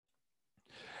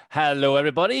Hello,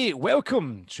 everybody.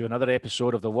 Welcome to another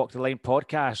episode of the Walk the Line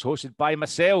podcast, hosted by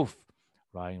myself,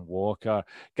 Ryan Walker.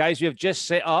 Guys, we have just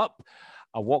set up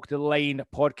a Walk the Line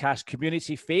podcast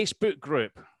community Facebook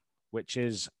group, which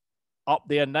is up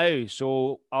there now.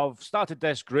 So I've started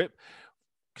this group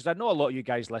because I know a lot of you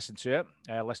guys listen to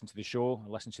it, listen to the show,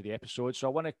 listen to the episodes. So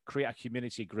I want to create a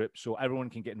community group so everyone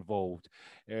can get involved.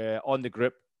 On the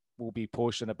group, we'll be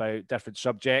posting about different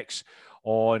subjects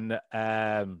on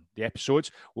the episodes.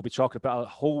 We'll be talking about a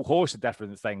whole host of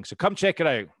different things. So come check it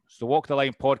out. It's the Walk the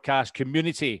Line podcast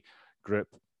community group.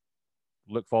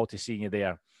 Look forward to seeing you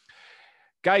there.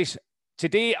 Guys,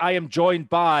 today I am joined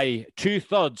by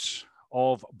 2/3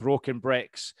 of Broken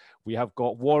Bricks. We have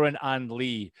got Warren and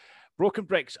Lee. Broken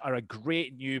Bricks are a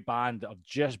great new band that have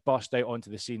just bust out onto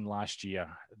the scene last year.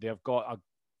 They've got a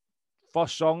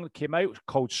first song that came out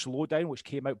called Slow Down, which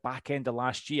came out back end of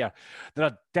last year. They're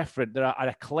an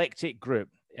eclectic group.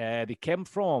 They came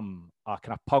from a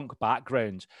kind of punk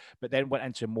background, but then went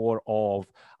into more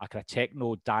of a kind of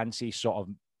techno dancey sort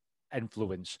of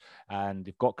influence. And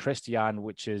they've got Christianne,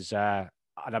 which is an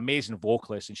amazing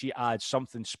vocalist, and she adds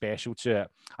something special to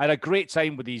it. I had a great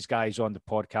time with these guys on the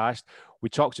podcast. We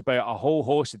talked about a whole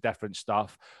host of different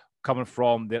stuff, coming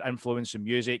from their influence in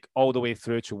music all the way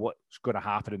through to what's going to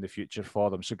happen in the future for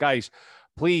them. So guys,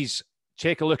 please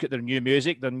take a look at their new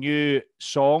music. Their new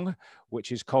song,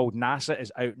 which is called NASA,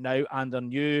 is out now, and their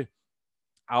new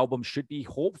album should be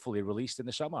hopefully released in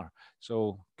the summer.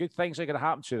 So good things are going to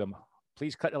happen to them.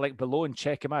 Please click the link below and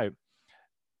check them out.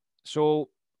 So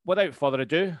without further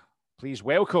ado, please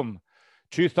welcome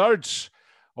 2/3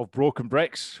 of Broken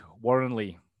Bricks, Warren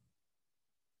Lee.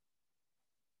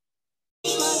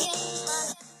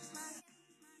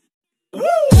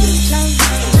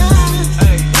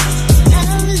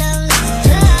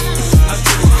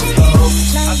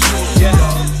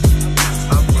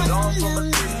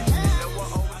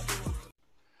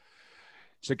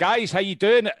 So guys, how you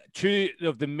doing? Two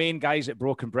of the main guys at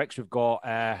Broken Bricks. We've got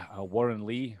Warren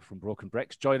Lee from Broken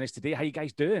Bricks joining us today. How you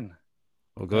guys doing?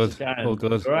 All good. All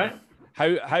good. All right.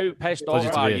 How pissed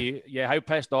off are you? Yeah, how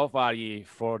pissed off are you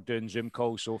for doing Zoom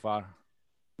calls so far?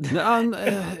 You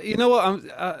know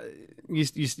what?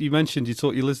 You mentioned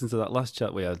you listened to that last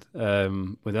chat we had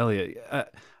with Elliot.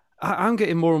 I'm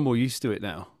getting more and more used to it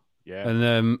now. Yeah,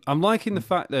 and I'm liking the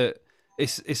fact that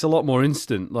it's a lot more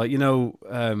instant. Like, you know,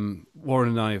 Warren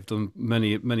and I have done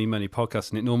many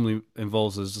podcasts, and it normally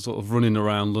involves us sort of running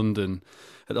around London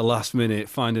at the last minute,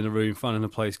 finding a room, finding a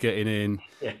place, getting in,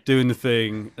 doing the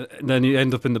thing, and then you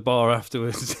end up in the bar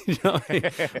afterwards. You know what I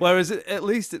mean? Whereas at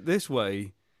least this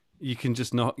way, you can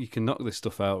knock this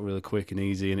stuff out really quick and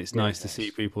easy, and it's nice to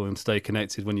see people and stay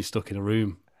connected when you're stuck in a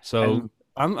room. So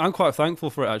I'm quite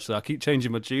thankful for it, actually. I keep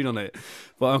changing my tune on it,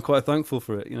 but I'm quite thankful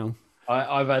for it, you know.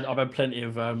 I've had plenty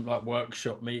of like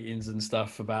workshop meetings and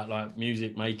stuff about like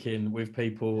music making with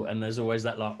people, and there's always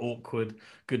that like awkward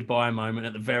goodbye moment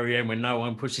at the very end when no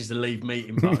one pushes the leave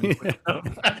meeting button.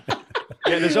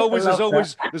 Yeah, there's always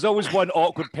one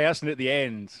awkward person at the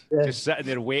end, just sitting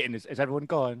there waiting. Is everyone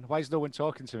gone? Why is no one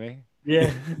talking to me?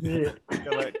 Yeah. You're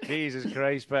like, Jesus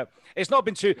Christ. But it's not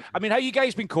been too. I mean, how you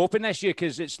guys been coping this year?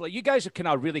 Because it's like you guys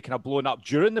are really blown up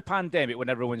during the pandemic when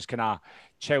everyone's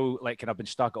chill, been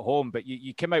stuck at home. But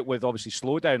you came out with obviously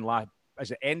Slow Down as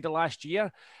the end of last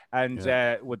year, and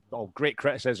with great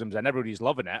criticisms, and everybody's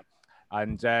loving it.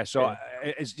 And do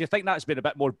you think that's been a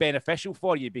bit more beneficial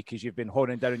for you because you've been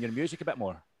honing down on your music a bit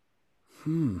more?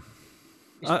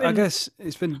 I guess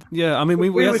it's been, yeah. I mean, we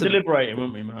were deliberating,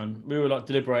 weren't we, man? We were like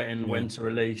deliberating when to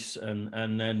release,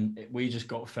 and then we just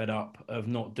got fed up of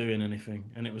not doing anything.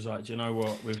 And it was like, do you know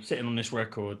what? We're sitting on this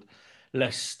record.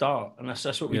 Let's start, and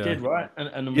that's what we did, right?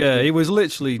 And it was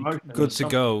literally good to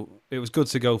go. It was good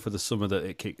to go for the summer that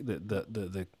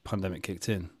the pandemic kicked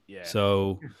in. Yeah.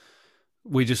 So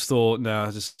we just thought,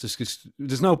 just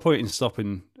there's no point in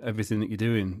stopping everything that you're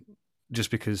doing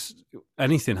just because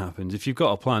anything happens. If you've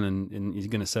got a plan and you're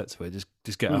going to set to it,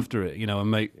 just get after it, you know, and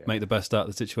make the best out of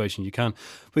the situation you can.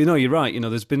 But you know, you're right. You know,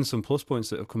 there's been some plus points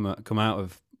that have come out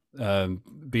of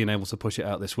being able to push it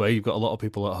out this way. You've got a lot of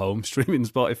people at home streaming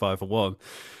Spotify for one,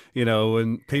 you know,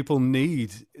 and people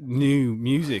need new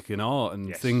music and art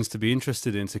and things to be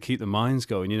interested in to keep their minds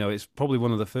going. You know, it's probably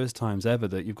one of the first times ever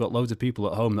that you've got loads of people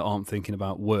at home that aren't thinking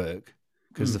about work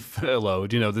because they're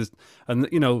furloughed. You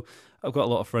know, I've got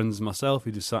a lot of friends myself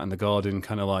who just sat in the garden,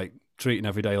 kind of like treating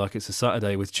every day like it's a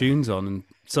Saturday with tunes on, and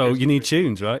so you need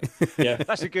tunes, right? Yeah,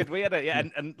 that's a good way of it. Yeah,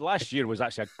 and last year was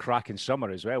actually a cracking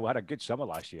summer as well. We had a good summer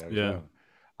last year as well.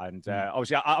 And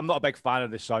obviously, I'm not a big fan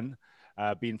of the sun.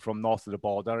 Being from north of the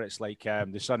border, it's like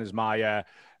the sun is my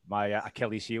my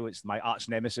Achilles heel. It's my arch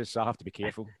nemesis, so I have to be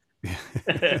careful.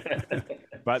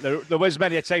 But there was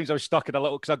many a times I was stuck in a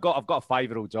little, because I've got a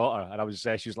 5-year-old daughter, and I was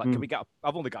she was like, can we get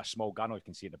I've only got a small garden, you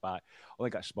can see in the back, only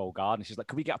got a small garden. She's like,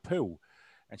 can we get a pool?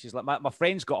 And she's like, my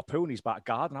friend's got a pool in his back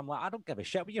garden. I'm like, I don't give a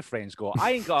shit what your friend's got.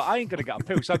 I ain't gonna get a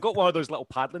pool. So I got one of those little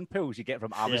paddling pools you get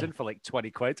from Amazon for like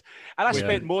 20 quid. And I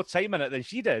spent more time in it than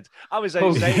she did. I was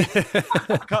outside.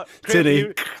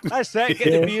 That's it.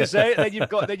 Get the beers out. Then you've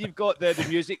got the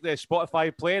music, the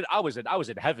Spotify playing. I was in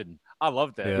heaven. I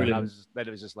loved it. Yeah. And then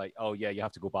it was just like, oh yeah, you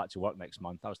have to go back to work next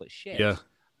month. I was like, shit. Yeah.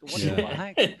 What the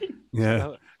heck? Yeah.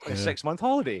 Like a 6-month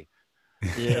holiday.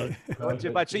 Yeah. Not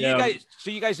too bad. So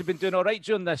you guys have been doing all right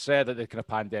during this the kind of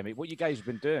pandemic. What you guys have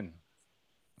been doing?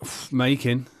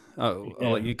 Making. I'll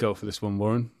let you go for this one,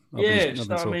 Warren. I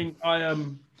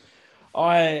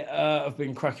have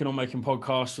been cracking on making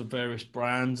podcasts with various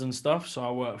brands and stuff. So I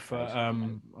work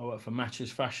for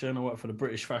Matches Fashion. I work for the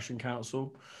British Fashion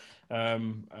Council.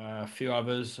 A few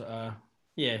others.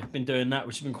 Been doing that,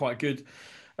 which has been quite good.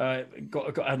 Had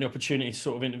the opportunity to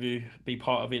sort of be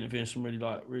part of interviewing some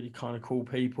really kind of cool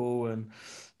people, and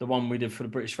the one we did for the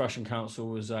British Fashion Council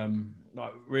was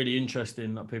like really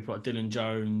interesting. Like people like Dylan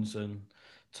Jones and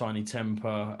Tiny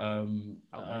Temper,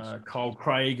 Carl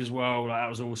Craig as well. Like that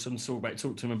was awesome.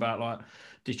 Talk to him about like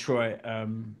Detroit,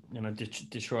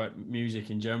 Detroit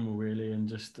music in general, really,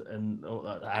 and all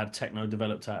that. I had techno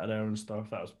developed out of there and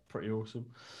stuff. That was pretty awesome.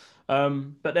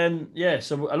 But then,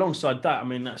 so alongside that, I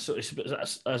mean, that's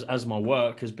as my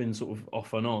work has been sort of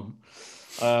off and on.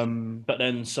 But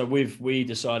then, so we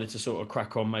decided to sort of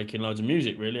crack on making loads of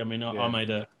music, really. I mean,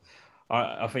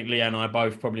 I think Leah and I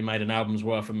both probably made an album's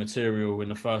worth of material in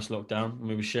the first lockdown, and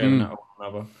we were sharing that with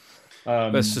one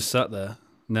another. It's just sat there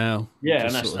now. Yeah,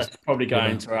 and that's probably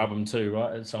going to album 2,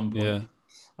 right, at some point.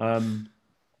 Yeah.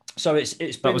 So it's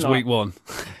been that was week 1.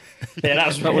 Yeah, that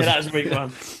was week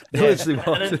 1. Yeah. I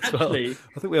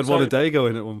think we had one a day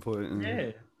going at one point.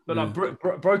 Yeah, but like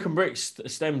Broken Bricks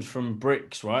stems from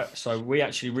bricks, right? So we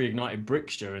actually reignited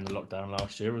bricks during the lockdown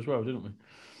last year as well, didn't we?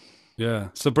 Yeah.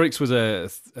 So Bricks was a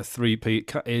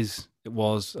 3-piece. It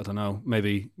was, I don't know,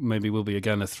 maybe will be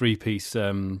again a 3-piece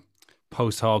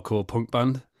post-hardcore punk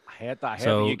band. I heard that.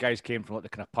 You guys came from like the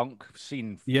kind of punk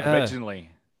scene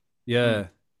originally. Yeah.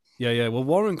 Yeah. Well,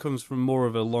 Warren comes from more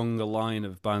of a longer line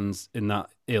of bands in that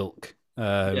ilk.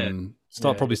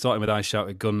 Probably starting with I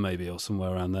Shouted Gun maybe, or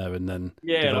somewhere around there, and then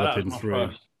developing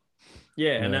through.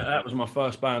 And that was my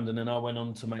first band, and then I went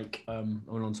on to make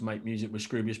music with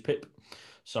Scroobius Pip.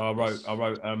 So I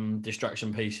wrote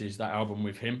Distraction Pieces, that album,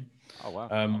 with him. Oh wow!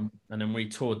 And then we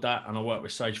toured that, and I worked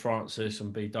with Sage Francis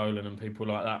and B Dolan and people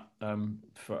like that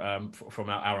from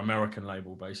our American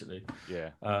label, basically.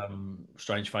 Yeah.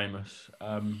 Strange Famous.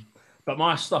 But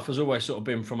my stuff has always sort of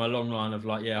been from a long line of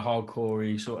like,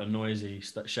 hardcore-y, sort of noisy,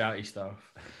 shouty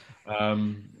stuff.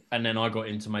 And then I got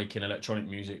into making electronic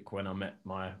music when I met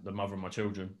the mother of my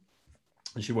children.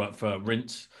 And she worked for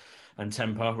Rinse and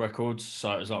Temper Records.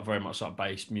 So it was like very much like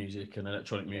bass music and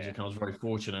electronic music. And I was very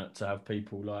fortunate to have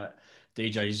people like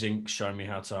DJ Zinc show me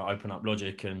how to open up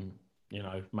Logic and,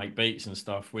 make beats and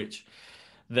stuff, which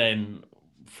then...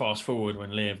 Fast forward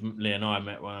when Lee and I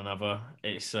met one another,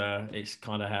 it's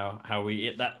kind of how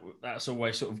that's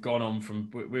always sort of gone on from.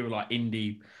 We were like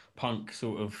indie punk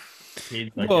sort of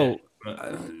kids.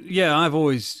 I've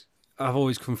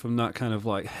always come from that kind of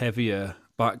like heavier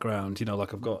background.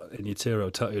 Like I've got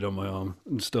Inutero tattooed on my arm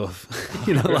and stuff.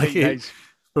 Like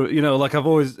I've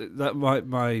always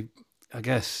my I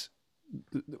guess.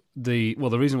 The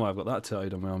reason why I've got that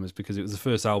tattooed on my arm is because it was the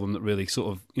first album that really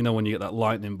sort of, when you get that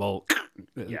lightning bolt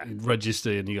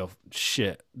register and you go,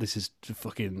 shit, this is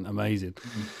fucking amazing.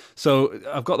 So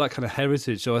I've got that kind of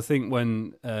heritage. So I think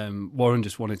when Warren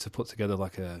just wanted to put together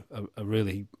like a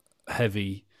really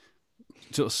heavy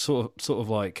sort of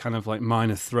like kind of like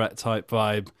Minor Threat type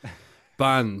vibe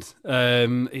band,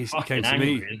 he came to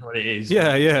me. Is what it is.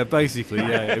 Yeah, basically,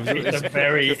 yeah. It's a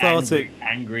very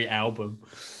angry album.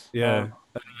 Yeah,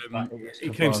 he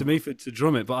came to me to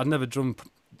drum it, but I'd never drummed,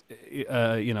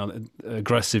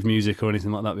 aggressive music or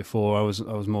anything like that before. I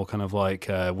was more kind of like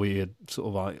weird, sort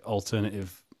of like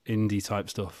alternative indie type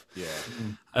stuff. Yeah,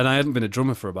 and I hadn't been a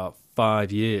drummer for about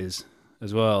 5 years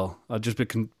as well. I'd just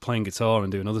been playing guitar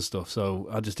and doing other stuff, so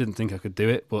I just didn't think I could do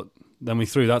it. But then we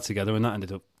threw that together, and that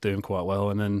ended up doing quite well.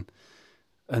 And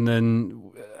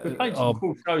then we played some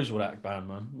cool shows with that band,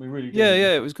 man. We really did.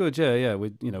 Yeah, it was good. Yeah,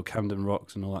 with Camden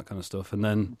Rocks and all that kind of stuff. And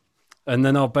then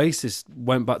our bassist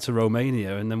went back to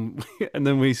Romania, and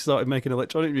then we started making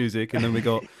electronic music, and then we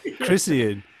got Chrissy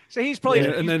in. So he's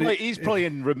probably he's probably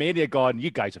in Romania going, you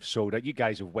guys have sold out. You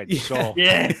guys have went soft.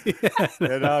 Yeah.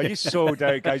 You know, you sold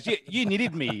out, guys. You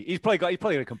needed me. He's probably going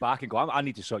to come back and go, I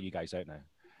need to sort you guys out now.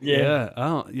 Yeah.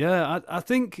 Oh, yeah. I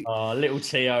think. Oh, little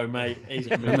T.O., mate. He's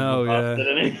a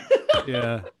yeah.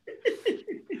 Yeah.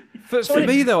 For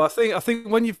me though, I think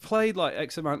when you've played like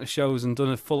X amount of shows and done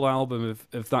a full album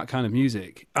of that kind of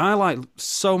music, I like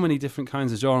so many different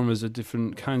kinds of genres of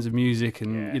different kinds of music,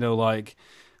 and you know, like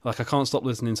I can't stop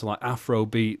listening to like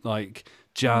Afrobeat, like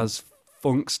jazz,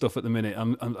 funk stuff at the minute.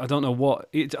 I don't know what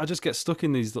I just get stuck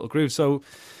in these little grooves. So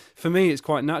for me, it's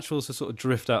quite natural to sort of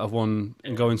drift out of one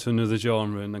and go into another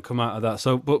genre and then come out of that.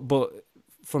 So, but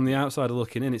from the outsider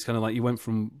looking in, it's kind of like you went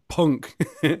from punk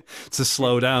to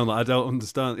slow down. Like, I don't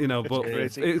understand, you know, but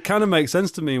it kind of makes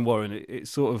sense to me and Warren.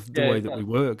 It's sort of the way that we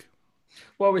work.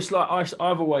 Well, it's like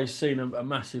I've always seen a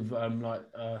massive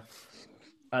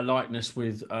a likeness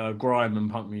with grime and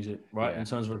punk music, right? In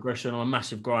terms of aggression, I'm a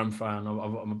massive grime fan. I'm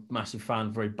a massive fan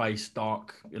of very bass,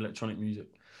 dark electronic music.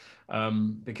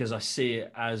 Because I see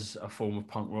it as a form of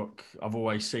punk rock. I've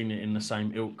always seen it in the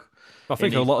same ilk. I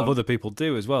think a lot of other people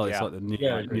do as well. It's like the new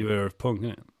era of punk,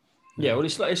 isn't it? Yeah, well,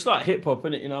 it's like hip hop,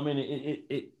 isn't it? You know, I mean,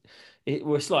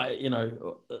 it's like, you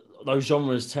know, those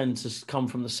genres tend to come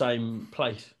from the same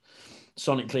place,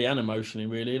 sonically and emotionally,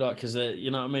 really. Like, because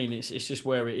you know what I mean? It's just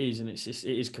where it is, and it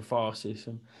is catharsis.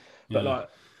 And but like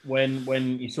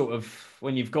when you sort of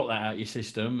when you've got that out of your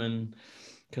system, and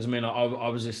because I mean, I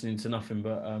was listening to nothing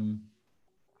but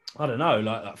I don't know,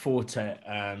 like Fortet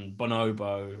and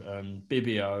Bonobo and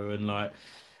Bibio and like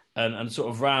and sort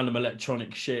of random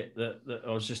electronic shit that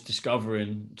I was just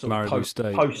discovering. Sort of Marabou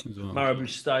State, Marabou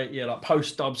State, like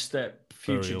post dubstep,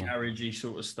 future garagey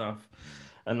sort of stuff,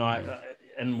 and like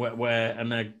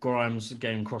and their grimes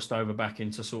getting crossed over back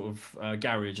into sort of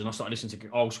garage, and I started listening to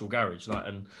old school garage, like.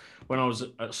 And when I was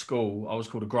at school, I was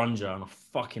called a grunger, and I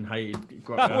fucking hated.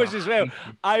 I was as well.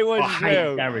 I was as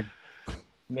well. Garage.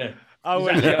 Yeah.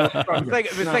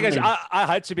 The thing is, I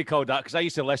had to be called that because I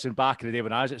used to listen back in the day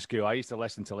when I was at school. I used to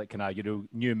listen to like kind of, you know,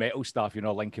 new metal stuff, you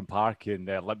know, Linkin Park and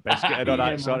Limp Bizkit and all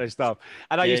that sort of stuff.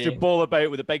 And I used to bowl about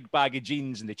with a big bag of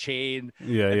jeans and the chain.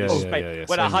 Yeah.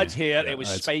 When I had hair, it was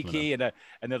spiky and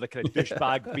then the kind of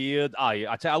douchebag beard.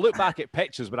 I look back at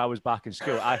pictures when I was back in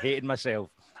school. I hated myself.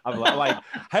 I'm like,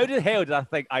 how the hell did I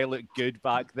think I looked good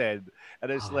back then?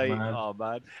 And it's oh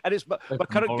man. And it's my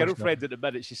current girlfriend at the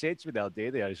minute. She said to me the other day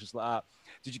there, it's just like,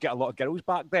 did you get a lot of girls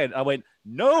back then? I went,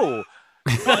 no,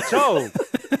 not at all.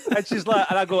 And she's like,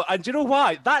 and I go, and do you know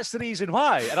why? That's the reason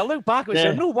why. And I look back and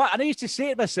say, no, what? And I used to say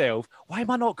to myself, why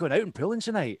am I not going out and pulling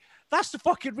tonight? That's the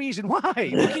fucking reason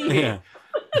why. Look at you.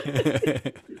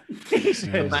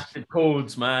 Massive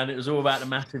chords, man. It was all about the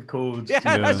massive chords. Yeah,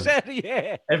 that's it.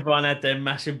 Yeah. Everyone had their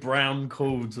massive brown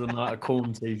chords and like a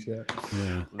corn t-shirt.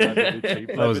 Yeah.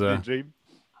 That was a dream.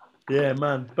 Yeah,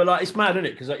 man. But like, it's mad, isn't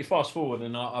it? Because like, you fast forward,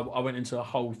 and I went into a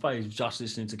whole phase of just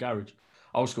listening to garage,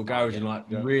 old school garage, and like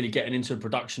really getting into the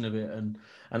production of it and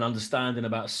understanding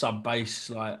about sub bass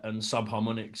like and sub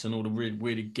harmonics and all the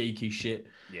really geeky shit.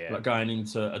 Yeah. Like going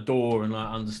into a door and like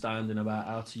understanding about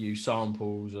how to use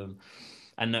samples and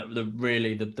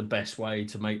the best way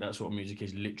to make that sort of music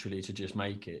is literally to just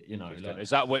make it, you know. Like, is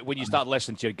that when you start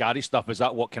listening to your garage stuff? Is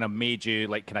that what kind of made you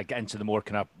like kind of get into the more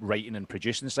kind of writing and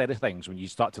producing side of things when you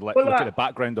start to look at the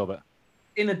background of it?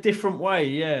 In a different way,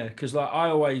 yeah. Because like I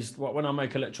always, when I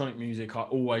make electronic music, I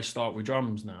always start with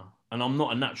drums now. And I'm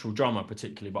not a natural drummer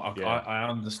particularly, but I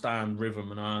understand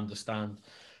rhythm and I understand.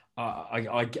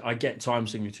 I get time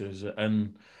signatures,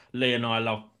 and Lee and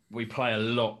I we play a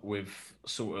lot with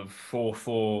sort of 4/4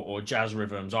 or jazz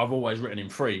rhythms. I've always written in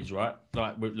threes, right?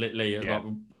 Like with Lee, like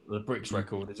the Bricks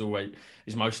record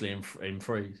is mostly in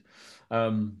threes.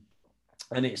 And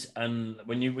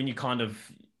when you kind of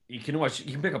you can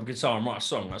pick up a guitar and write a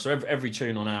song. Right? So every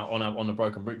tune on the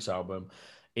Broken Bricks album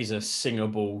is a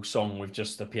singable song with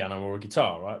just a piano or a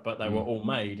guitar, right? But they were all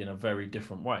made in a very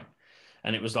different way.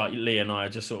 And it was like Lee and I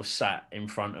just sort of sat in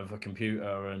front of a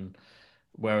computer, and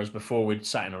whereas before we'd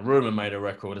sat in a room and made a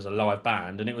record as a live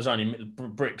band, and it was only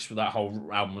Bricks. That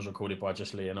whole album was recorded by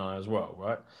just Lee and I as well,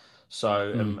 right?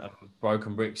 So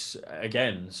Broken Bricks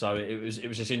again. So it was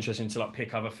just interesting to like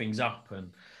pick other things up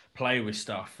and play with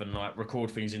stuff and like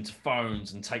record things into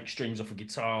phones and take strings off of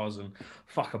guitars and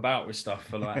fuck about with stuff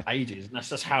for like ages. And that's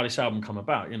just how this album come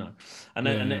about, you know. And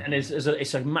then and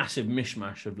it's a massive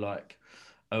mishmash of like.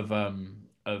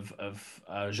 Of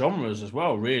genres as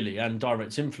well, really, and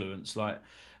direct influence. Like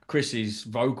Chrissy's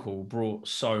vocal brought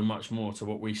so much more to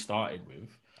what we started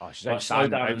with. Oh, she's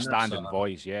outstanding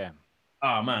voice, yeah.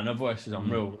 Oh man, her voice is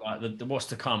unreal. Like the what's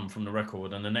to come from the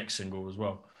record and the next single as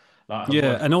well. Like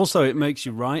and also it makes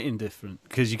you writing different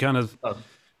because you kind of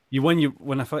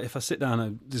if I sit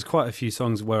down, there's quite a few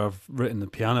songs where I've written the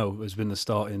piano has been the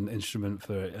starting instrument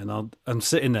for it, and I'm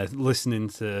sitting there listening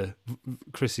to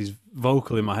Chrissy's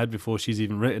vocal in my head before she's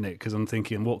even written it because I'm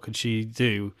thinking, what could she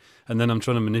do? And then I'm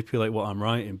trying to manipulate what I'm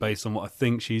writing based on what I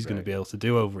think she's going to be able to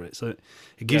do over it. So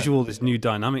it gives you all this new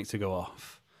dynamic to go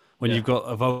off when you've got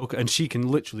a vocal, and she can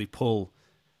literally pull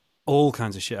all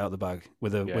kinds of shit out of the bag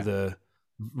with a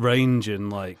range, and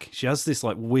like she has this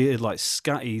like weird like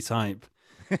scatty type.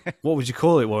 What would you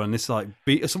call it, Warren? This like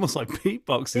it's almost like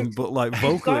beatboxing, but like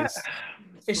vocalist.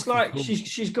 It's like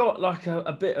she's got like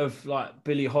a bit of like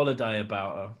Billie Holiday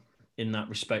about her in that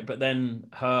respect, but then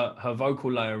her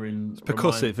vocal layering it's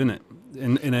percussive, isn't it?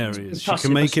 In areas she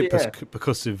can make it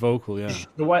percussive vocal. Yeah,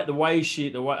 the way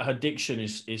her diction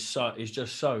is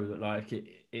just so that like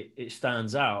it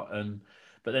stands out,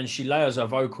 but then she layers her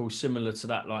vocal similar to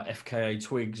that like FKA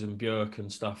Twigs and Björk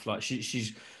and stuff. Like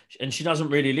she doesn't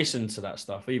really listen to that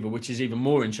stuff either, which is even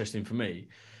more interesting for me,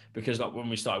 because like when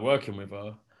we started working with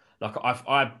her, like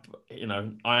I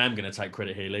am going to take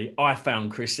credit here, Lee. I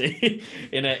found Chrissy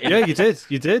you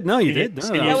did. No, you did.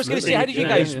 No, I was going to say, how did you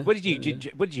guys? What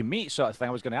did you meet? Sort of thing.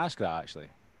 I was going to ask that actually.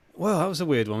 Well, that was a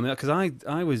weird one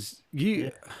because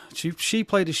she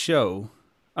played a show.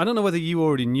 I don't know whether you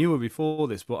already knew her before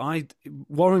this, but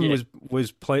Warren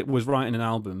was writing an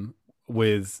album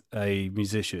with a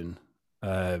musician.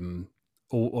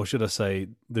 Or should I say,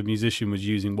 the musician was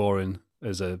using Warren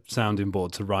as a sounding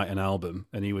board to write an album,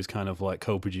 and he was kind of like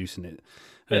co-producing it.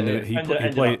 And he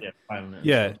played,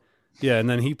 and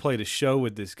then he played a show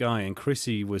with this guy, and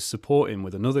Chrissy was supporting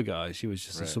with another guy. She was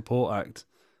just a support act,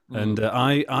 and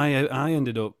I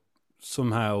ended up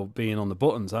somehow being on the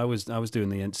buttons. I was doing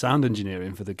the sound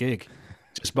engineering for the gig,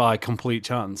 just by complete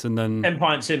chance, and then 10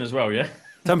 pints in as well, yeah.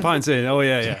 10 pints in. Oh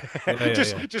yeah.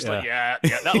 Just like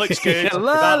that looks good.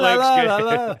 La,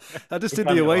 la. I just did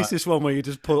the Oasis one where you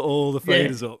just put all the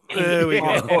faders up. There we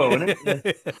go.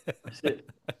 That's it.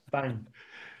 Bang.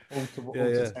 I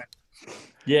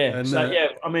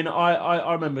mean,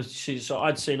 I remember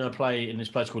I'd seen her play in this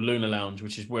place called Lunar Lounge,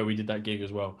 which is where we did that gig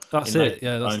as well. That's it.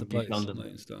 That's the place.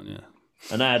 London.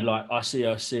 And I see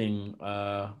her sing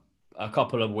a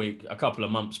couple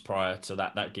of months prior to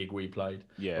that gig we played.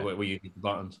 Yeah, where we used the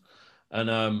buttons, and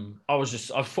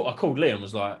I called Lee and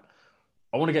was like,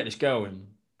 I want to get this girl in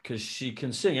because she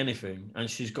can sing anything, and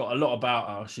she's got a lot about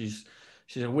her. She's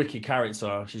a wicked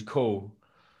character. She's cool,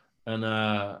 and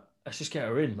let's just get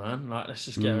her in, man. Like, let's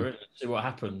just get her in and see what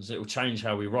happens. It will change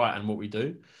how we write and what we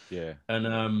do. Yeah.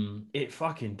 And it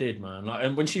fucking did, man. Like,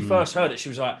 and when she first heard it, she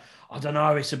was like, I don't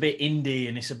know, it's a bit indie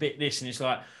and it's a bit this, and it's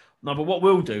like, no, but what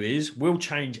we'll do is we'll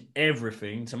change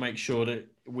everything to make sure that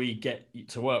we get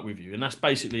to work with you. And that's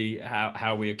basically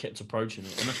how we kept approaching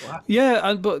it. And that's what happened.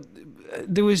 Yeah, but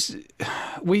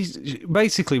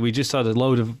we just had a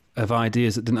load of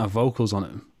ideas that didn't have vocals on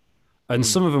them. And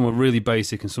some of them were really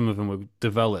basic and some of them were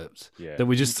developed. Yeah. That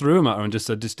we just threw them at her and just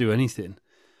said, just do anything.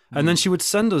 And then she would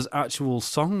send us actual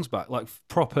songs back, like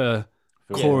proper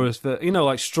chorus,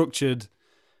 like structured.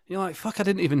 You're like, fuck, I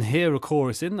didn't even hear a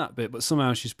chorus in that bit, but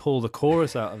somehow she's pulled a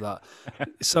chorus out of that.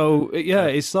 So,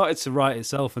 it started to write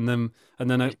itself. And then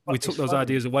we took those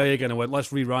ideas away again and went,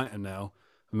 let's rewrite them now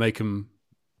and make them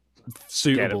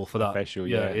suitable for that. Official,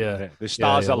 yeah. The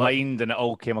stars aligned and it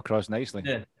all came across nicely.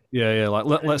 Yeah. Like,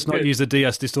 let's not use a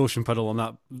DS distortion pedal on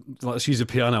that. Let's use a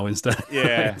piano instead.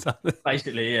 Yeah.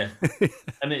 Basically, yeah.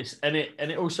 And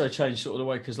it also changed sort of the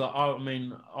way, because like,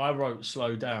 I wrote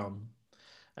Slow Down.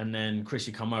 And then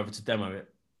Chrissy come over to demo it.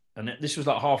 And this was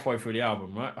like halfway through the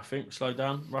album, right? I think, Slow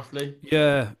Down, roughly.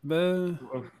 Yeah.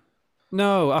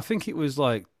 No, I think it was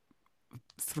like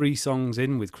 3 songs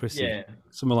in with Chrissy. Yeah.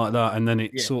 Something like that. And then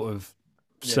it sort of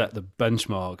set the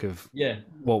benchmark of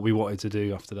what we wanted to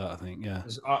do after that, I think, yeah.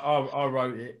 I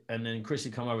wrote it, and then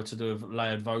Chrissy come over to do a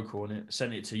layered vocal on it,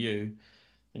 sent it to you,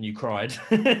 and you cried.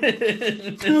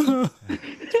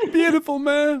 Beautiful,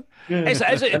 man. Yeah.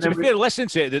 To be fair, listen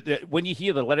to it. When you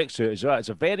hear the lyrics to it as well, it's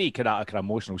a very kind of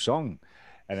emotional song,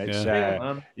 and it's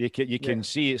you can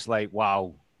see it's like,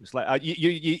 wow. It's like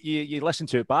you listen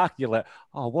to it back, you're like,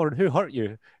 oh, Warren, who hurt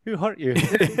you? Who hurt you?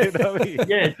 You know what I mean?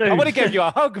 Yeah, dude. I want to give you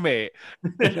a hug, mate.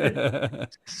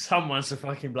 Someone's to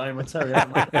fucking blame, I tell you.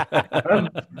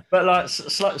 But like,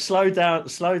 slow down,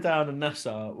 and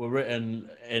Nassar were written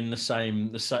in the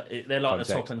same. They're like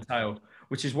the top and tail,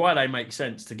 which is why they make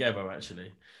sense together,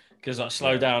 actually. Because like,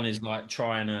 Slow Down is like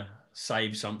trying to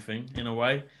save something in a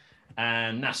way,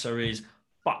 and Nassar is,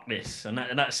 fuck this, and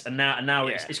now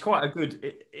it's quite a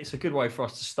good. It's a good way for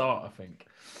us to start, I think.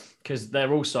 because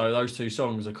they're also, those two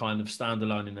songs are kind of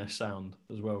standalone in their sound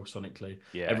as well, sonically.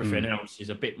 Yeah. Everything else is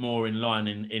a bit more in line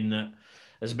in that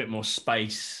there's a bit more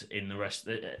space in the rest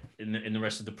in the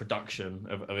rest of the production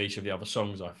of each of the other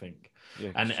songs, I think.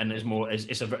 Yeah, and there's more.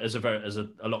 There's a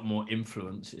lot more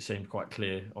influence. It seemed quite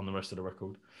clear on the rest of the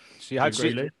record. So you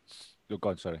had oh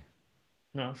God, sorry.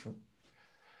 No. Sure.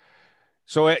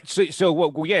 So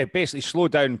well, yeah, basically, Slow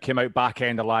Down came out back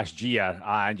end of last year,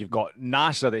 and you've got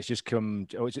NASA that's just come.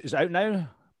 Is it out now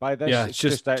by this? Yeah, it's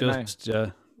just out now. Just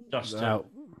out.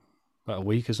 About a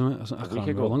week, isn't it? A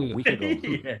week ago.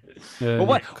 Yeah.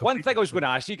 Well, one thing I was going to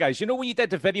ask you guys, when you did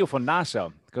the video for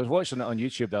NASA, because I was watching it on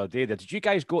YouTube the other day, did you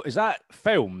guys go, is that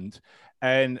filmed,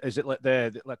 and is it like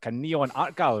a neon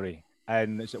art gallery,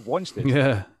 and is it Wanstead?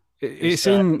 Yeah.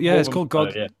 It's called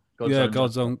God's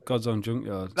Own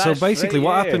Junkyard. That's so basically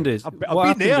what happened is,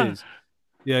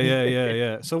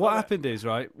 yeah. So what happened is,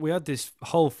 right, we had this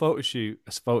whole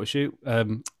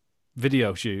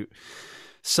video shoot,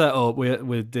 set up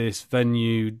with this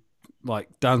venue,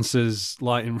 like dancers,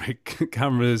 lighting rig,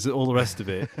 cameras, all the rest of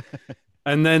it.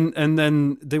 and then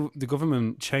the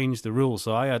government changed the rules.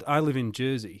 So I live in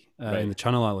Jersey, in the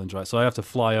Channel Islands, right? So I have to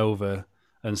fly over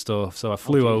and stuff. So I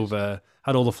flew over,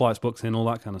 had all the flights booked in, all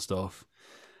that kind of stuff.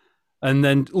 And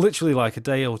then literally like a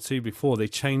day or two before, they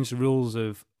changed the rules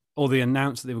they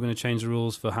announced that they were going to change the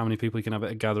rules for how many people you can have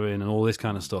at a gathering and all this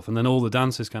kind of stuff. And then all the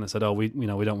dancers kind of said, we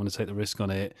don't want to take the risk on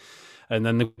it. And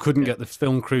then they couldn't get the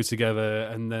film crew together.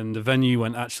 And then the venue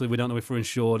went, actually, we don't know if we're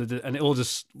insured. And it all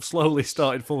just slowly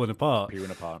started falling apart.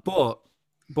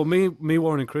 But me,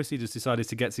 Warren and Chrissy just decided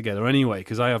to get together anyway,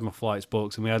 because I have my flights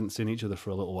booked and we hadn't seen each other for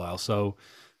a little while. So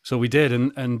we did,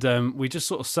 and we just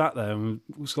sort of sat there and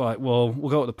was like, well, we'll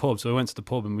go to the pub. So we went to the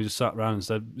pub and we just sat around and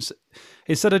said,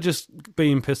 instead of just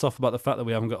being pissed off about the fact that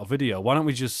we haven't got a video, why don't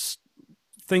we just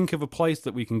think of a place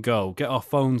that we can go, get our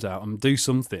phones out and do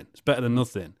something? It's better than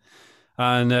nothing.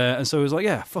 And so it was like,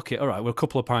 yeah, fuck it. All right, we're a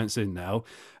couple of pints in now.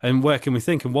 And where can we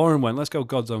think? And Warren went, let's go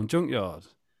God's Own Junkyard.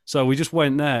 So we just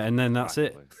went there, and then that's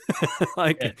it.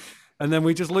 And then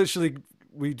we just literally,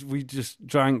 we just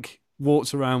drank,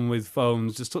 walked around with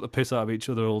phones, just took the piss out of each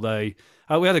other all day.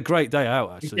 We had a great day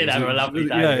out, actually. We did have a lovely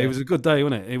day. Yeah, it was a good day,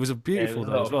 wasn't it? It was a beautiful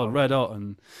day as well, red hot,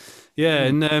 and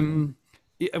and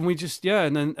we just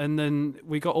and then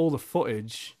we got all the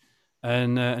footage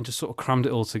and just sort of crammed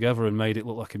it all together and made it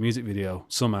look like a music video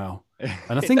somehow.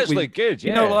 And I think it does look good,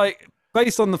 yeah. Like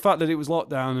based on the fact that it was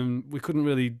lockdown and we couldn't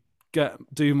really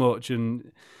do much,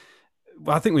 and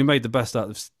I think we made the best out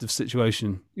of the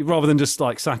situation rather than just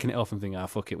like sacking it off and thinking,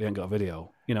 fuck it, we ain't got a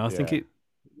video. I think it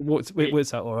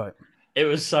works out all right. It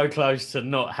was so close to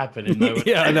not happening though.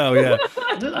 Yeah, I know, yeah.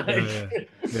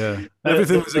 Yeah.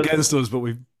 Everything was against us, but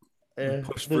we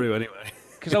pushed through anyway.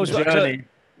 Because I was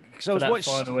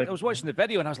watching the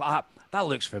video and I was like, that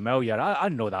looks familiar. I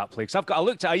know that place.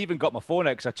 I even got my phone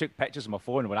out because I took pictures of my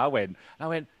phone when I went.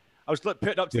 I was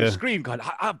putting up to the screen going,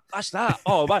 that's that.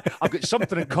 Oh, man, I've got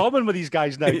something in common with these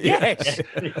guys now. Yes.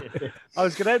 I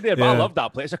was going in there, but I love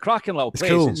that place. It's a cracking little place.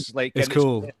 Cool. It's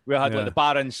cool. We had like the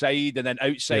bar inside, and then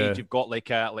outside you've got like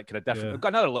kind of different. We've got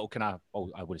another little kind of,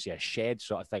 I wouldn't say a shed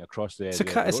sort of thing across the.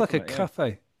 It's like a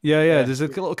cafe. Yeah. There's a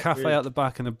little cafe out the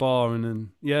back and a bar, and then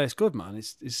it's good, man.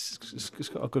 It's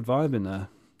got a good vibe in there.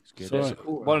 Good. It's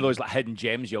one of those like hidden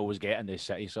gems you always get in the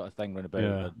city sort of thing,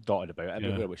 dotted about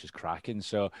everywhere, which is cracking.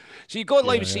 So you got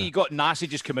you got NASA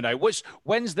just coming out.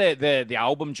 When's the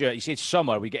album due? You said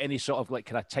summer. We get any sort of like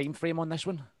kind of time frame on this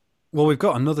one? Well, we've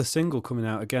got another single coming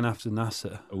out again after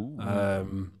NASA,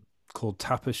 called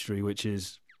Tapestry, which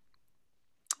is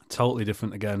totally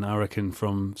different again, I reckon,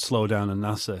 from Slow Down and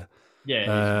NASA.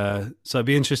 Yeah. So it'd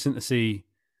be interesting to see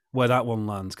where that one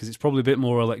lands, because it's probably a bit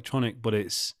more electronic, but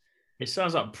it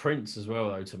sounds like Prince as well,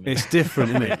 though, to me. It's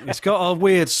different, isn't it? It's got a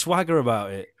weird swagger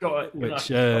about it. Got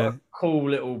a cool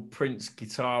little Prince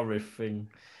guitar riff thing.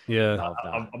 Yeah.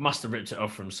 I must have ripped it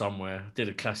off from somewhere. Did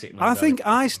a classic. I think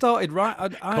I started right.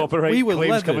 Copyright we were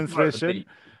claims coming through soon.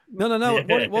 No.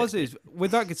 What it was is,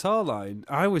 with that guitar line,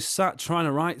 I was sat trying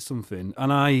to write something,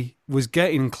 and I was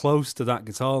getting close to that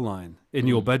guitar line in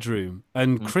your bedroom.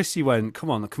 And Chrissy went, "Come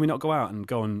on, can we not go out and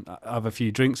go and have a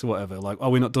few drinks or whatever? Like, are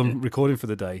we not done recording for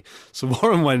the day?" So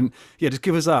Warren went, "Yeah, just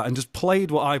give us that," and just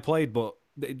played what I played, but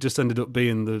it just ended up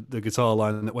being the guitar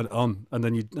line that went on, and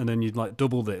then you like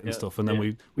doubled it and stuff, and then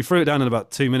we threw it down in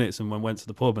about 2 minutes and went to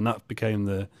the pub, and that became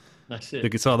the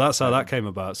guitar. That's how that came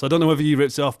about. So I don't know whether you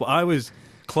ripped it off, but I was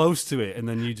close to it, and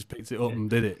then you just picked it up and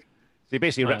did it. So he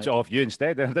basically ripped it off you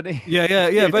instead, didn't he?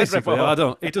 Yeah. Basically, I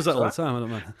don't. He does that all the time. I don't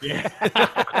mind. Yeah.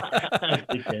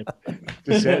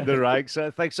 Just set the right sort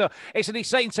of thing. So it's an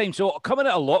exciting time. So coming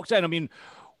out of lockdown, I mean,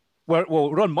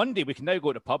 we're on Monday. We can now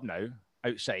go to the pub now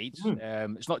outside.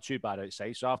 It's not too bad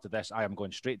outside. So after this, I am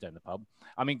going straight down the pub.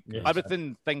 I mean,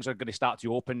 things are going to start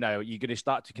to open now. You're going to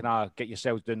start to kind of get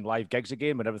yourselves doing live gigs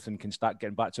again when everything can start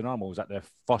getting back to normal. Is that the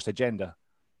first agenda?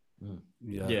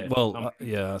 Yeah. Well,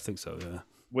 I think so. Yeah.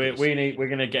 We're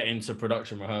going to get into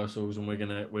production rehearsals, and we're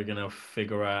gonna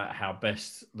figure out how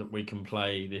best that we can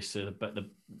play this, but the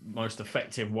most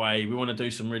effective way. We want to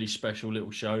do some really special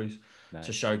little shows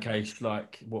to showcase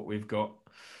like what we've got.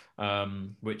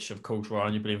 Which of course,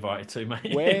 Ryan, you've been invited to,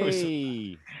 mate.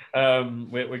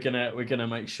 We're gonna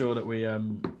make sure that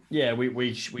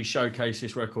we showcase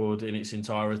this record in its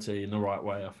entirety in the right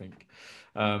way. I think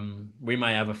we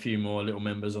may have a few more little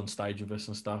members on stage with us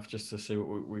and stuff just to see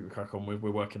what we crack on with. We're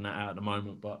working that out at the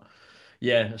moment, but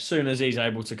yeah, as soon as he's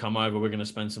able to come over, we're going to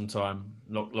spend some time,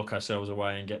 lock ourselves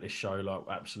away, and get this show like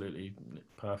absolutely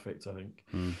perfect. I think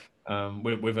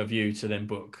with a view to then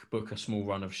book a small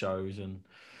run of shows and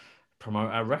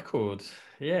promote our record.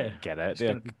 Yeah, get out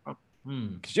there.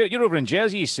 Because you're over in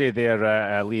Jersey, you say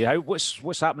there, Lee.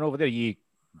 What's happening over there? You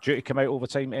due to come out over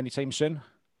time anytime soon?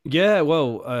 Yeah,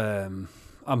 well,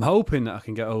 I'm hoping that I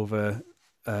can get over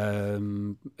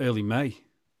early May.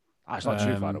 That's not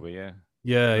too far away.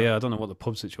 Yeah. I don't know what the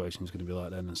pub situation is going to be like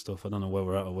then and stuff. I don't know where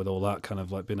we're at with all that kind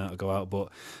of like being able to go out, but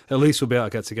at least we'll be able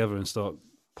to get together and start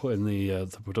putting the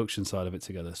production side of it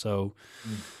together. So.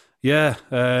 Yeah,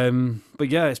 but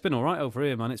yeah, it's been all right over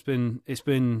here, man. It's been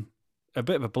a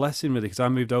bit of a blessing, really, because I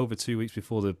moved over 2 weeks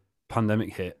before the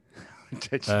pandemic hit.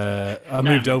 I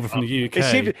moved over from the UK.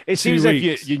 It seems like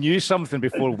you knew something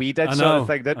before we did, sort of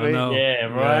thing, didn't we? Yeah,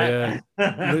 right.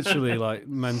 Yeah. Literally, like,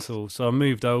 mental. So I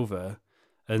moved over,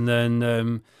 and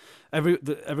then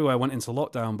everywhere went into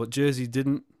lockdown, but Jersey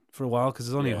didn't for a while because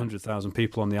there's only 100,000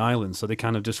 people on the island, so they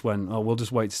kind of just went, we'll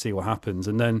just wait to see what happens.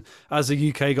 And then as the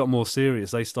UK got more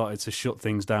serious, they started to shut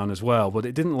things down as well, but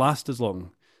it didn't last as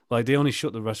long. Like, they only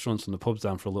shut the restaurants and the pubs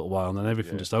down for a little while, and then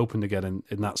everything just opened again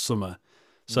in that summer.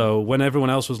 So when everyone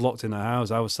else was locked in their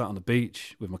house, I was sat on the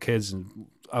beach with my kids and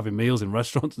having meals in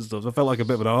restaurants and stuff. I felt like a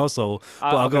bit of an arsehole,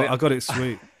 but I got it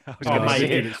sweet. I'm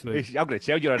going to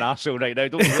tell you're an arsehole right now.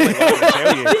 Don't really want to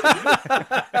tell you.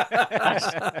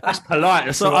 That's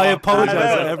polite. So I apologise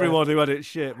to everyone who had it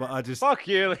shit, but I just... Fuck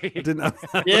you, Lee. I didn't have...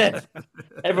 Yeah.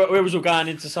 Everyone was all going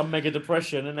into some mega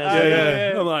depression. And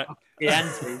there's I'm like...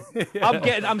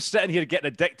 I'm sitting here getting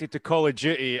addicted to Call of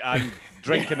Duty and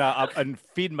drinking and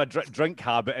feeding my drink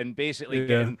habit and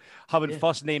basically having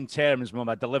first name terms with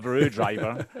my Deliveroo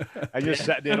driver and you're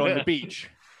sitting there on the beach.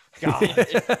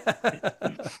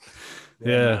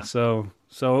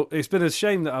 So it's been a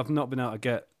shame that I've not been able to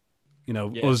get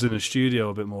us in the studio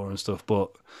a bit more and stuff,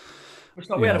 but it's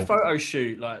like we had a photo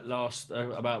shoot like last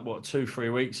about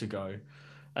 2-3 weeks ago,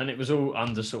 and it was all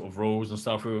under sort of rules and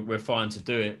stuff. We're fine to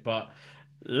do it, but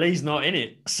Lee's not in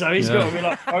it, so he's got to be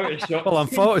like photoshopped. Well, I'm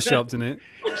photoshopped in it.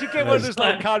 Should get one of those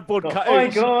little cardboard cutouts. Hi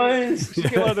guys.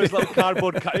 Should get one of those little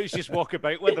cardboard cutouts. Just walk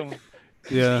about with him.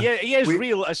 Yeah, he is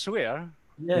real, I swear.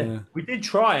 Yeah, we did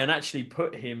try and actually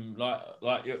put him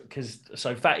like because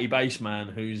Fatty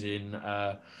Bassman, who's in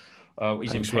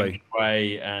he's in Pink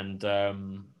Way and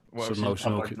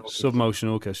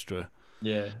Submotion Orchestra.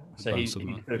 Yeah, so he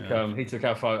took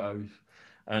our photos,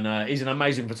 and he's an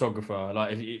amazing photographer.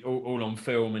 Like all on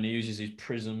film, and he uses his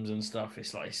prisms and stuff.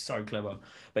 It's like he's so clever.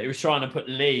 But he was trying to put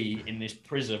Lee in this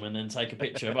prism and then take a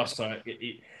picture of us. So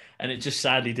and it just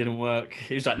sadly didn't work.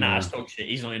 He was like, "Nah, it's dog shit.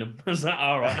 He's not in them." I was like,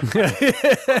 "All right."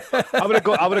 I would have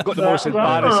got the most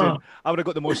embarrassing. I would have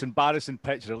got the most embarrassing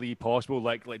picture of Lee possible,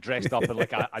 like dressed up in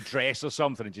like a dress or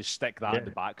something, and just stick that at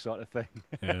the back, sort of thing.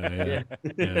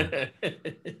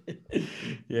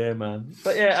 Yeah, man.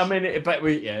 But yeah, I mean,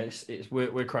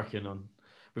 we're cracking on.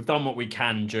 We've done what we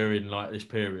can during like this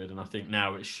period, and I think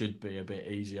now it should be a bit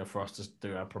easier for us to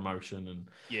do our promotion and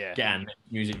get our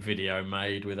music video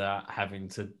made without having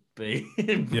to be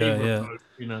remote,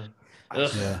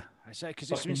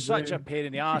 because it's been such a pain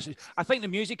in the arse. I think the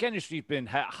music industry's been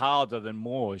hit harder than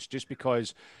most, just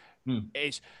because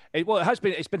it's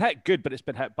been hit good, but it's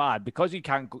been hit bad because you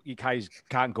guys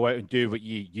can't go out and do what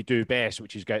you do best,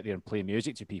 which is go out there and play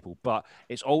music to people. But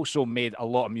it's also made a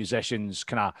lot of musicians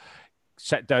kind of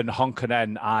sit down, hunker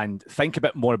in, and think a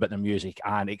bit more about their music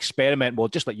and experiment more,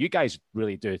 just like you guys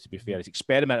really do, to be fair. It's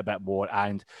experiment a bit more,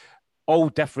 and all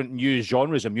different new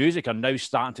genres of music are now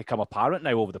starting to come apparent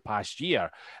now over the past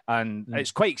year. And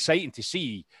it's quite exciting to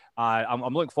see. I'm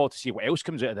looking forward to see what else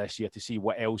comes out of this year, to see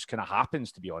what else kind of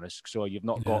happens, to be honest. So you've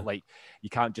not got you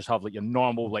can't just have like your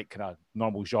normal, kind of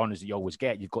normal genres that you always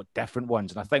get. You've got different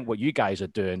ones. And I think what you guys are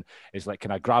doing is like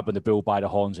kind of grabbing the bull by the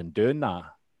horns and doing that.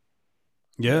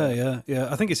 Yeah.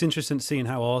 I think it's interesting seeing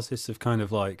how artists have kind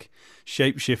of like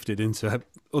shape-shifted into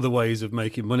other ways of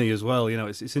making money as well. You know,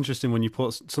 it's interesting when you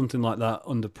put something like that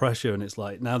under pressure, and it's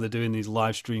like now they're doing these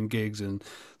live stream gigs, and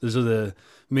there's other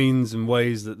means and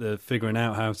ways that they're figuring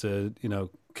out how to, you know,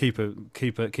 keep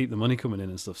the money coming in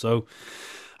and stuff. So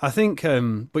I think,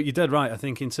 but you're dead right. I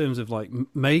think in terms of like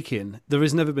making, there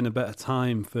has never been a better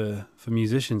time for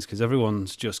musicians, because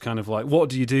everyone's just kind of like, what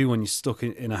do you do when you're stuck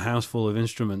in a house full of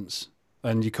instruments?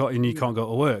 And you can't go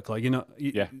to work, like, you know.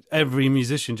 Every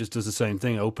musician just does the same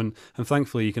thing. And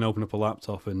thankfully you can open up a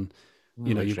laptop, and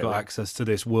you know, you've got access to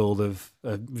this world of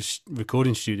a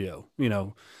recording studio. You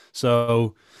know,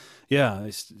 so yeah,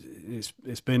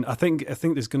 it's been. I think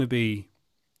there's going to be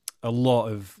a lot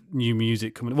of new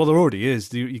music coming. Well, there already is.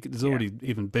 There's already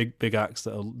even big acts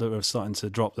that are starting to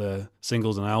drop their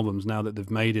singles and albums now that they've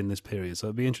made in this period. So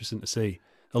it'd be interesting to see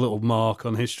a little mark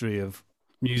on history of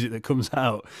music that comes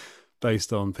out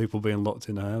based on people being locked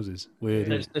in their houses.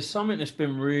 Weird. There's something that's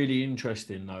been really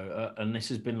interesting though, and this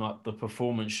has been like the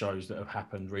performance shows that have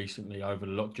happened recently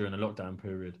during the lockdown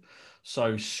period.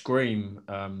 So Scream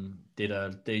did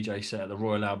a DJ set at the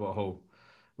Royal Albert Hall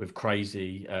with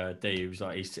Crazy D, who's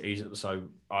like so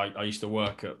I used to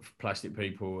work at Plastic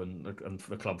People and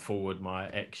for the Club Forward, my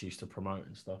ex used to promote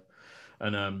and stuff.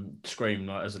 And Scream,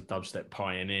 like, as a dubstep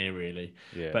pioneer, really.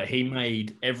 Yeah. But he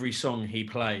made every song he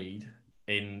played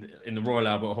in the Royal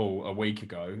Albert Hall a week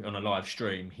ago on a live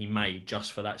stream, he made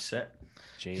just for that set.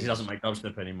 He doesn't make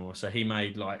dubstep anymore, so he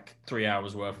made like 3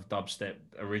 hours worth of dubstep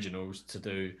originals to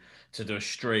do a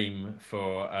stream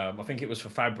for I think it was for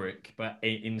Fabric, but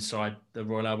inside the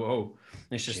Royal Albert Hall.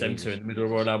 And it's just them two in the middle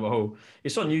of Royal Albert Hall.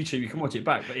 It's on YouTube, you can watch it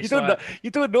back. But it's you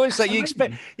don't notice that. You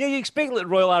expect like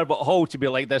Royal Albert Hall to be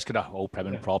like this kind of all prim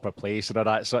and proper place and all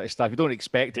that sort of stuff. You don't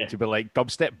expect it to be like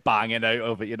dubstep banging out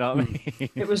of it. You know what I mean?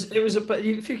 It was but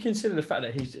if you consider the fact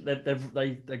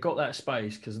that they got that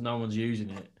space because no one's using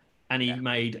it. And he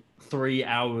made 3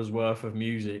 hours worth of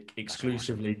music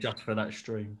exclusively just for that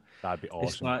stream. That'd be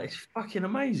awesome. It's fucking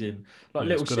amazing. Like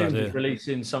Little Sim is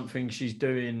releasing something she's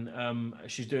doing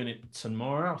it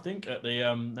tomorrow, I think, at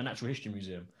the Natural History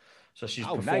Museum. So she's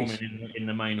performing in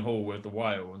the main hall with the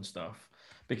whale and stuff.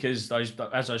 Because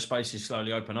as those spaces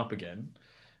slowly open up again,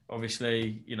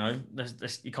 obviously, you know, you're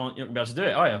not gonna be able to do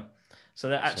it, are you? So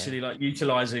they're actually like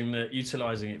utilizing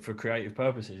it for creative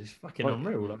purposes. It's fucking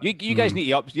unreal. Like. You guys need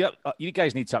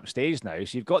to upstage now.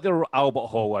 So you've got the Albert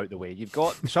Hall out the way. You've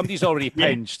got somebody's already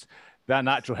pinched that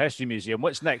Natural History Museum.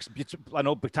 What's next? I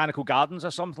know, Botanical Gardens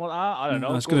or something like that. I don't know.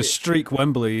 I was going to streak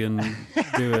Wembley and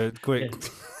do a quick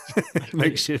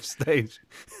makeshift stage.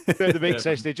 The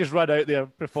makeshift stage. Just run out there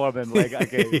performing like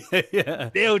again.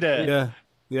 Nailed it. Yeah.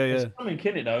 There's something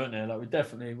in it though, isn't there?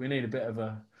 Like we need a bit of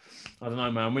a. I don't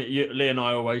know, man. Lee and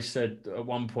I always said at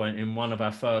one point in one of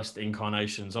our first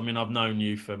incarnations, I mean, I've known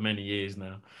you for many years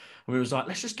now. And we was like,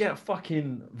 let's just get a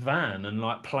fucking van and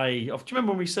like play. Do you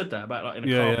remember when we said that about like in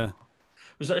a car? Yeah.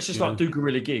 It was like, let's just like do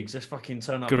guerrilla gigs. Let's fucking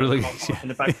turn up in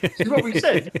the back. This is what we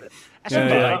said. That's a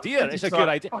good idea. It's a good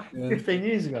idea. 15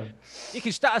 years ago. You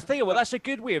can start. I think, well, that's a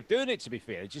good way of doing it. To be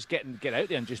fair, just get out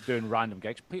there and just doing random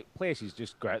gigs. Places,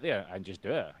 just go out there and just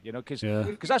do it. You know, because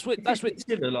that's what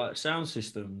consider like sound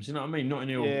systems. You know what I mean? Not in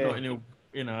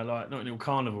Notting Hill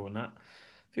Carnival and that.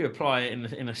 If you apply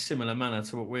it in a similar manner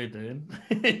to what we're doing,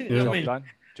 you know what I mean?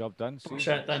 Job done.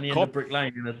 Shout down the end of Brick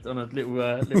Lane on a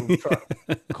little truck.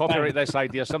 Copyright this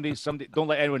idea. Somebody, don't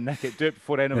let anyone nick it. Do it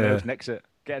before anyone else nicks it.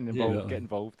 Get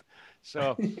involved.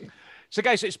 So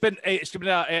guys, it's been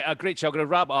a great show. I'm going to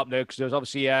wrap it up now because there's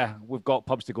obviously we've got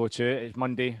pubs to go to. It's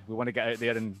Monday. We want to get out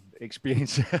there and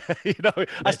experience. You know,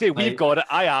 I say we've got it.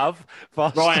 I have.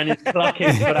 First. Ryan is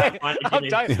plucking for that.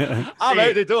 I'm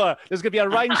out the door. There's going to be a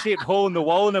Rhine-shaped hole in the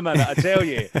wall in a minute. I tell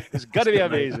you, it's going to be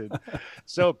amazing.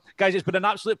 So, guys, it's been an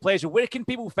absolute pleasure. Where can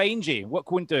people find you? What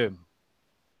can we do?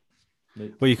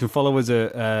 Well, you can follow us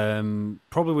at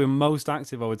probably we're most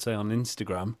active, I would say, on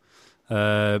Instagram,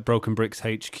 Broken Bricks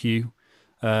HQ.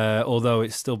 Although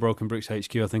it's still Broken Bricks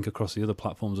HQ, I think, across the other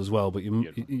platforms as well. But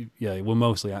we're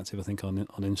mostly active, I think, on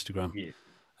Instagram.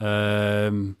 I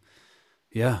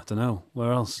don't know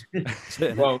where else.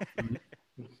 Well,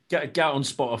 get on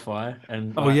Spotify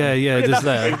and just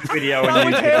there video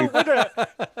and YouTube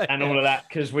and all of that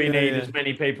because we need as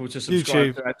many people to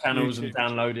subscribe to our channels and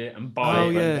download it and buy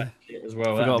it as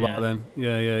well. Forgot about them.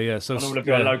 Yeah. So and all of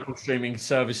our local streaming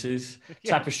services.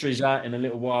 Tapestry's out in a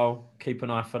little while. Keep an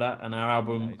eye for that. And our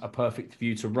album, A Perfect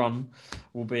View to Run,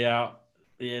 will be out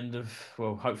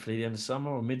hopefully the end of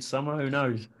summer or midsummer. Who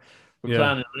knows? We're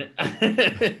planning on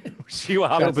it. See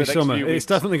what happens. It'll be summer. It's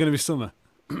definitely going to be summer.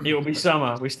 It'll be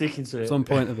summer. We're sticking to it. Some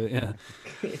point of it, yeah.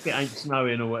 If it ain't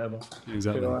snowing or whatever.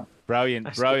 Exactly.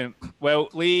 Brilliant. Well,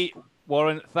 Lee,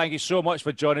 Warren, thank you so much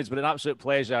for joining us. It's been an absolute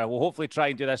pleasure. We'll hopefully try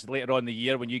and do this later on in the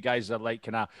year when you guys are like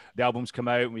kind of the albums come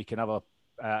out and we can have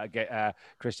get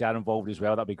Christianne involved as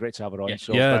well. That'd be great to have her on. Yeah,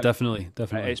 so, definitely.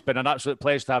 It's been an absolute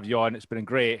pleasure to have you on. It's been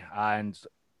great, and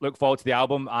look forward to the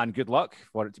album and good luck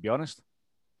for it. To be honest.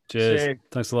 Cheers.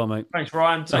 Thanks a lot, mate. Thanks,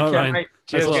 Ryan. Take care, mate.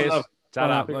 Cheers.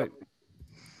 Ta-ra.